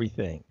in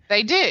everything.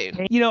 They do.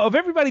 Of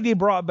everybody they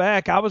brought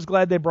back, I was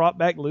glad they brought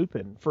back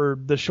Lupin for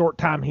the short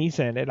time he's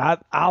in it.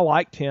 I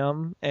liked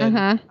him, and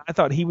I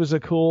thought he was a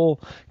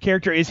cool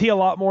character. Is he a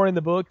lot more in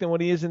the book than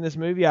what he is in this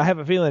movie? I have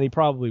a feeling he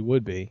probably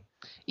would be.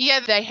 Yeah,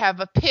 they have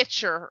a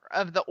picture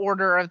of the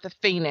Order of the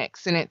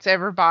Phoenix, and it's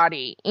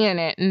everybody in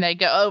it, and they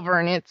go over,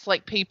 and it's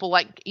like people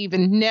like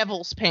even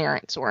Neville's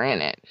parents were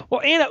in it.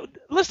 Well, Anna,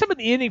 let's talk about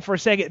the ending for a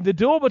second. The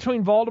duel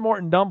between Voldemort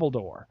and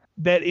Dumbledore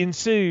that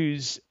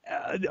ensues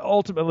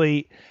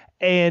ultimately,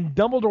 and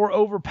Dumbledore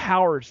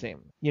overpowers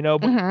him.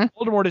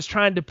 Voldemort is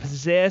trying to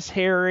possess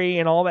Harry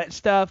and all that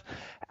stuff.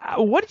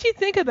 What did you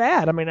think of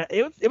that? I mean,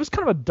 it was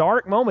kind of a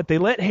dark moment. They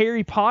let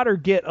Harry Potter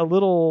get a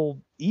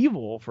little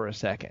evil for a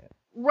second.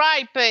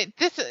 Right, but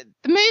the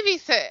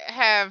movies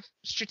have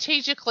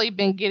strategically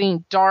been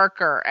getting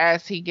darker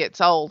as he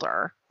gets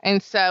older.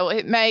 And so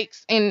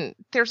and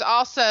there's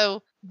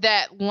also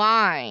that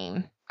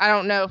line, I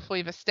don't know if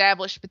we've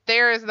established, but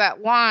there is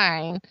that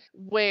line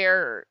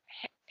where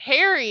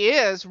Harry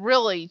is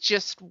really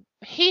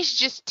he's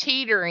just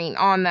teetering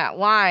on that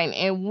line,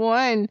 and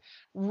one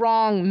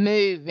wrong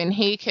move and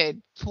he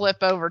could flip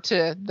over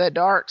to the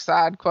dark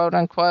side, quote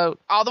unquote,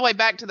 all the way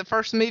back to the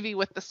first movie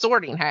with the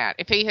Sorting Hat.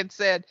 If he had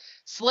said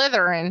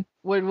Slytherin,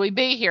 would we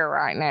be here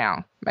right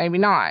now? Maybe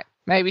not.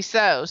 Maybe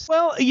so.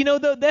 Well,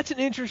 though, that's an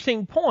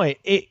interesting point.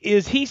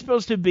 Is he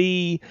supposed to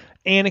be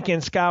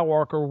Anakin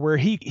Skywalker, where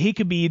he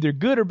could be either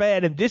good or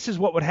bad, and this is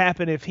what would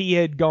happen if he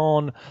had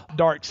gone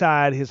dark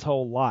side his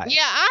whole life?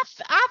 Yeah,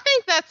 I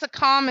think that's a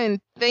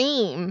common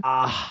theme.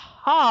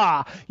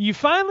 You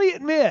finally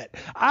admit.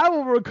 I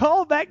will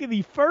recall back to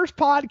the first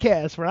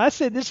podcast when I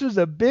said this was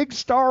a big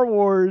Star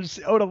Wars,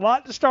 owed a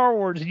lot to Star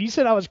Wars, and you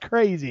said I was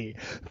crazy.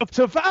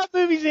 So 5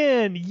 movies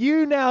in,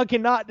 you now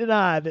cannot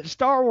deny that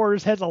Star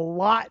Wars has a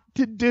lot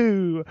to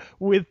do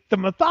with the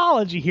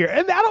mythology here.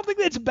 And I don't think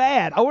that's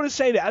bad. I want to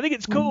say that. I think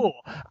it's cool.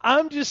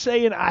 I'm just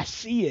saying I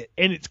see it,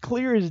 and it's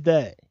clear as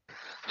day.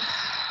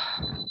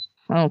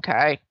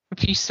 Okay,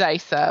 if you say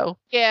so.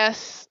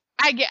 Yes.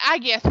 I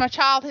guess my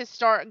childhood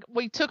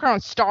we took her on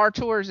Star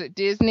Tours at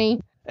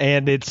Disney.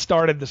 And it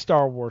started the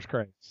Star Wars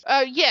craze.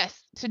 Yes.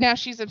 So now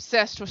she's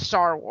obsessed with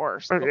Star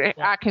Wars.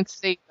 I can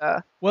see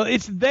Well,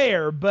 it's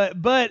there, but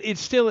it's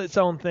still its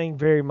own thing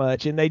very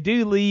much. And they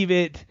do leave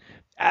it,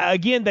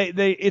 again,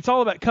 it's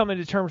all about coming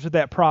to terms with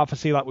that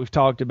prophecy like we've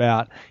talked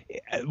about.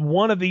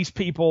 One of these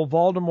people,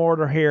 Voldemort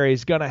or Harry,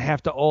 is going to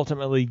have to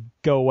ultimately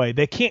go away.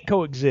 They can't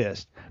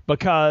coexist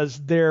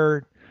because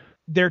they're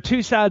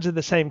two sides of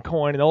the same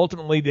coin, and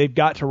ultimately they've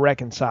got to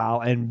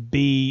reconcile and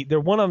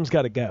one of them's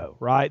got to go,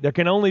 right? There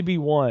can only be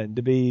one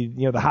to be,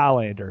 the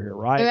Highlander here,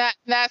 right? And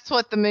that's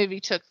what the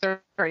movie took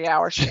 3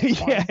 hours to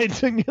Yeah, it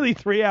took nearly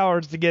 3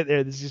 hours to get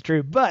there. This is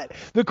true. But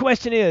the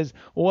question is,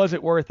 was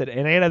it worth it?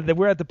 And Anna,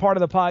 we're at the part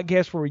of the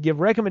podcast where we give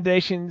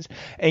recommendations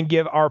and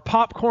give our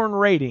popcorn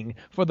rating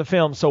for the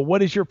film. So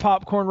what is your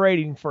popcorn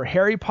rating for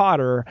Harry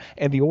Potter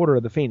and the Order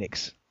of the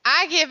Phoenix?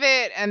 I give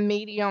it a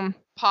medium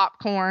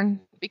popcorn,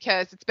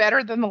 because it's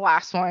better than the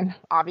last one,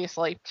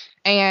 obviously,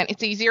 and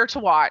it's easier to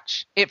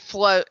watch. It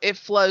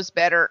flows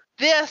better.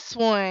 This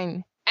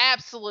one,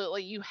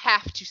 absolutely, you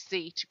have to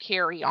see to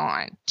carry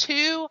on.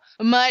 Too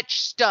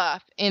much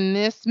stuff in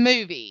this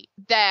movie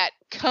that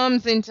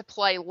comes into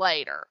play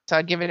later. So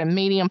I give it a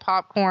medium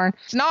popcorn.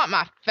 It's not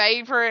my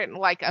favorite,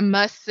 like a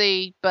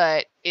must-see,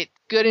 but it's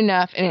good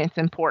enough and it's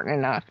important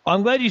enough.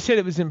 I'm glad you said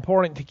it was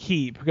important to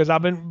keep, because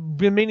I've been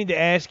meaning to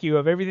ask you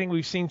of everything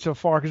we've seen so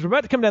far, because we're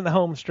about to come down the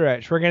home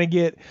stretch. We're going to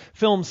get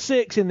film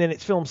 6 and then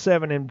it's film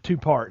 7 in 2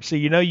 parts. So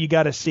you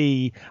got to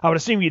see, I would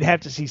assume you'd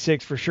have to see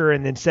 6 for sure,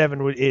 and then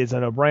 7 is a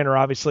no-brainer,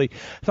 obviously.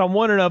 So I'm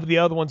wondering of the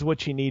other ones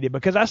what you needed,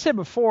 because I said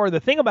before, the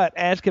thing about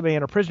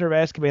Azkaban or Prisoner of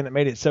Azkaban that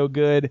made it so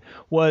good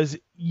was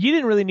you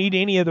didn't really need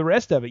any of the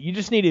rest of it. You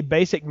just needed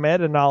basic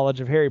meta knowledge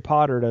of Harry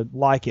Potter to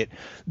like it.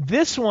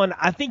 This one,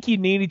 I think you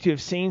needed to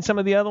have seen some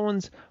of the other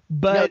ones,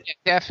 but no,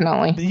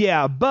 definitely.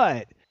 Yeah,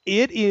 but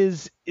it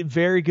is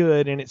very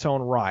good in its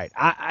own right.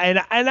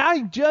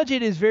 I judge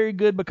it as very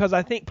good because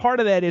I think part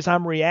of that is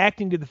I'm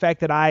reacting to the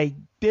fact that I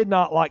did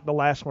not like the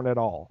last one at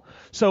all.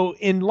 So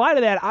in light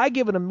of that, I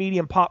give it a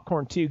medium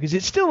popcorn too, because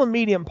it's still a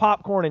medium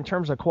popcorn in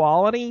terms of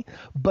quality,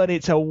 but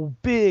it's a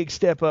big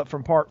step up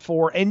from part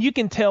 4. And you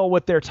can tell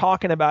what they're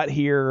talking about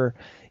here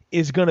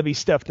is going to be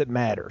stuff that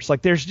matters.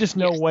 Like, there's just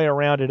no way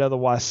around it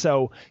otherwise.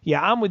 So,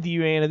 yeah, I'm with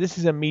you, Anna. This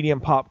is a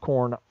medium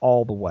popcorn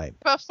all the way.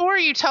 Before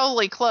you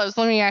totally close,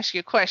 let me ask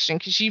you a question,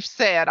 because you've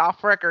said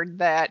off record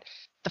that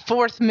the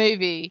fourth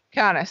movie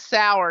kind of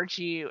soured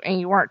you and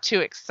you weren't too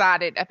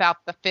excited about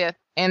the fifth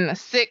and the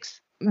sixth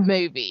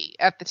movie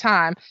at the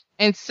time.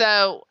 And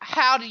so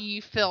how do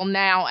you feel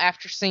now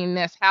after seeing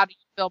this? How do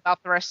you feel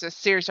about the rest of the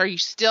series? Are you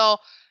still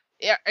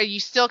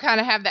kind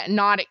of have that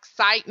not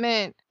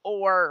excitement,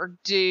 or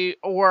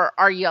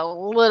are you a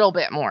little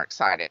bit more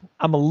excited?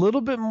 I'm a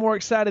little bit more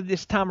excited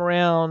this time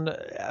around,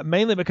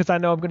 mainly because I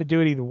know I'm going to do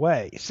it either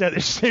way. So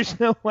there's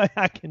no way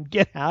I can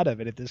get out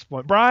of it at this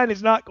point. Brian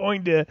is not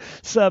going to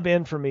sub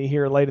in for me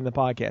here late in the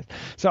podcast.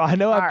 So I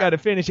know I've got to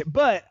finish it.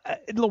 But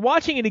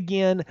watching it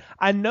again,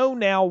 I know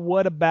now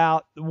why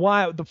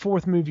the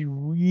fourth movie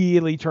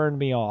really turned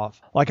me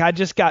off. Like, I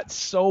just got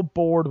so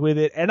bored with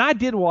it. And I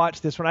did watch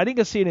this one. I didn't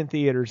go see it in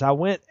theaters. I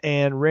went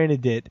and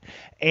rented it.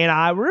 And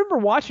I remember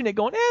watching it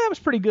going, that was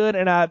pretty good.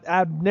 And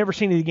I've never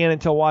seen it again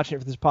until watching it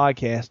for this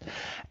podcast.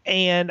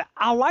 And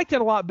I liked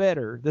it a lot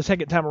better the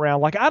second time around.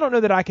 Like, I don't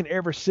know that I can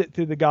ever sit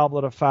through the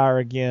Goblet of Fire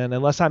again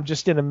unless I'm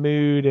just in a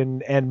mood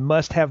and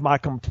must have my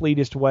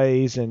completest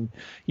ways and,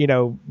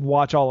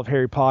 watch all of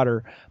Harry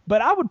Potter.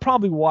 But I would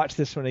probably watch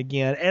this one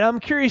again. And I'm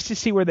curious to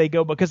see where they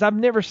go, because I've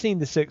never seen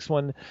the sixth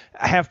one,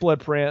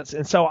 Half-Blood Prince.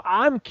 And so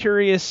I'm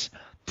curious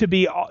to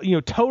be,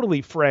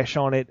 totally fresh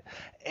on it,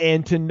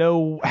 and to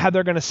know how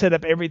they're going to set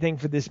up everything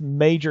for this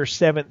major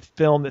seventh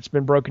film that's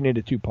been broken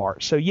into two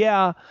parts. So,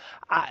 yeah,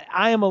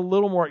 I am a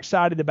little more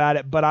excited about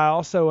it, but I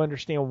also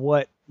understand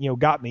what,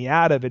 got me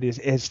out of it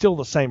is still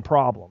the same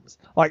problems.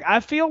 Like, I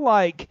feel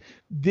like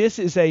this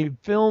is a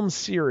film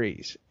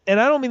series, and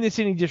I don't mean this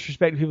any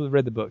disrespect to people who've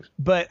read the books,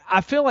 but I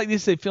feel like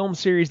this is a film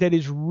series that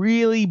is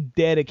really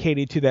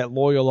dedicated to that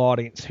loyal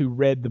audience who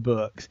read the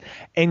books.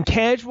 And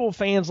casual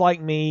fans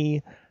like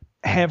me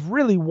have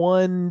really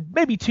one,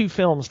 maybe two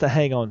films to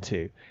hang on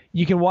to.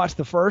 You can watch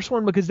the first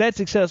one because that's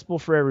accessible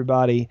for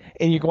everybody,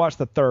 and you can watch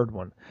the third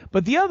one.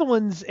 But the other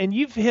ones, and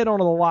you've hit on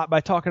it a lot by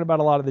talking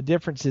about a lot of the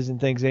differences and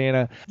things,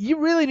 Anna, you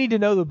really need to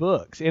know the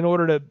books in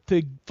order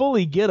to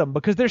fully get them,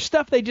 because there's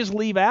stuff they just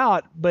leave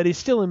out, but it's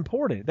still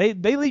important. They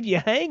leave you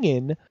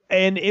hanging,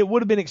 and it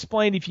would have been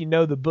explained if you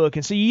know the book.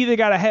 And so you either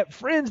got to have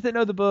friends that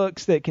know the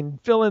books that can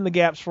fill in the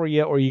gaps for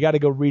you, or you got to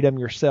go read them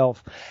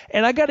yourself.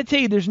 And I got to tell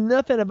you, there's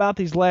nothing about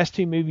these last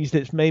two movies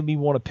that's made me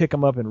want to pick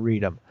them up and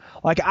read them.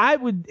 Like, I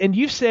would, and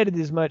you've said it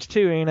as much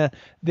too, Anna,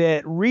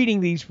 that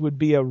reading these would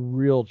be a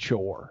real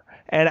chore.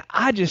 And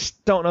I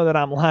just don't know that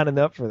I'm lining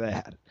up for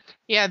that.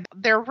 Yeah,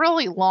 they're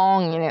really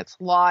long, and it's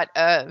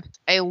a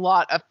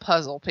lot of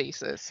puzzle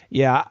pieces.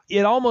 Yeah,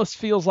 it almost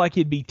feels like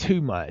it'd be too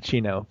much,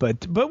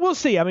 but we'll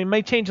see. I mean, it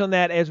may change on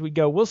that as we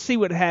go. We'll see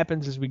what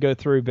happens as we go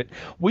through. But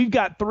we've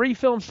got 3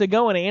 films to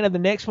go, and Anna, the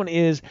next one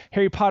is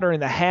Harry Potter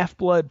and the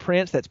Half-Blood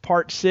Prince. That's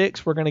part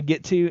 6 we're going to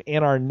get to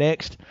in our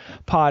next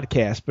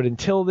podcast. But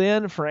until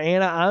then, for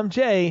Anna, I'm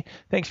Jay.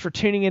 Thanks for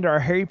tuning into our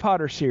Harry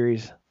Potter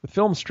series, the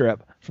film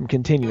strip from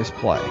Continuous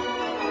Play.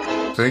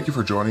 Thank you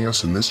for joining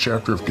us in this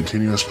chapter of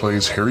Continuous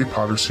Play's Harry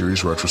Potter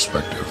series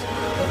retrospective.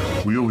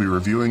 We will be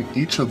reviewing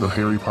each of the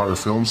Harry Potter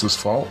films this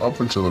fall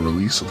up until the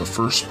release of the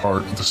first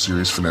part of the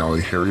series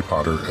finale, Harry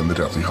Potter and the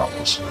Deathly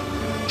Hallows.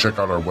 Check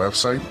out our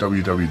website,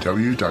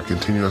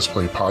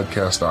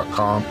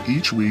 www.continuousplaypodcast.com,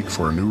 each week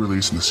for a new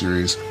release in the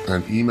series,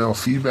 and email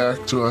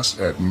feedback to us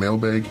at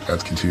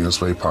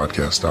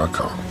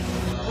mailbag@continuousplaypodcast.com.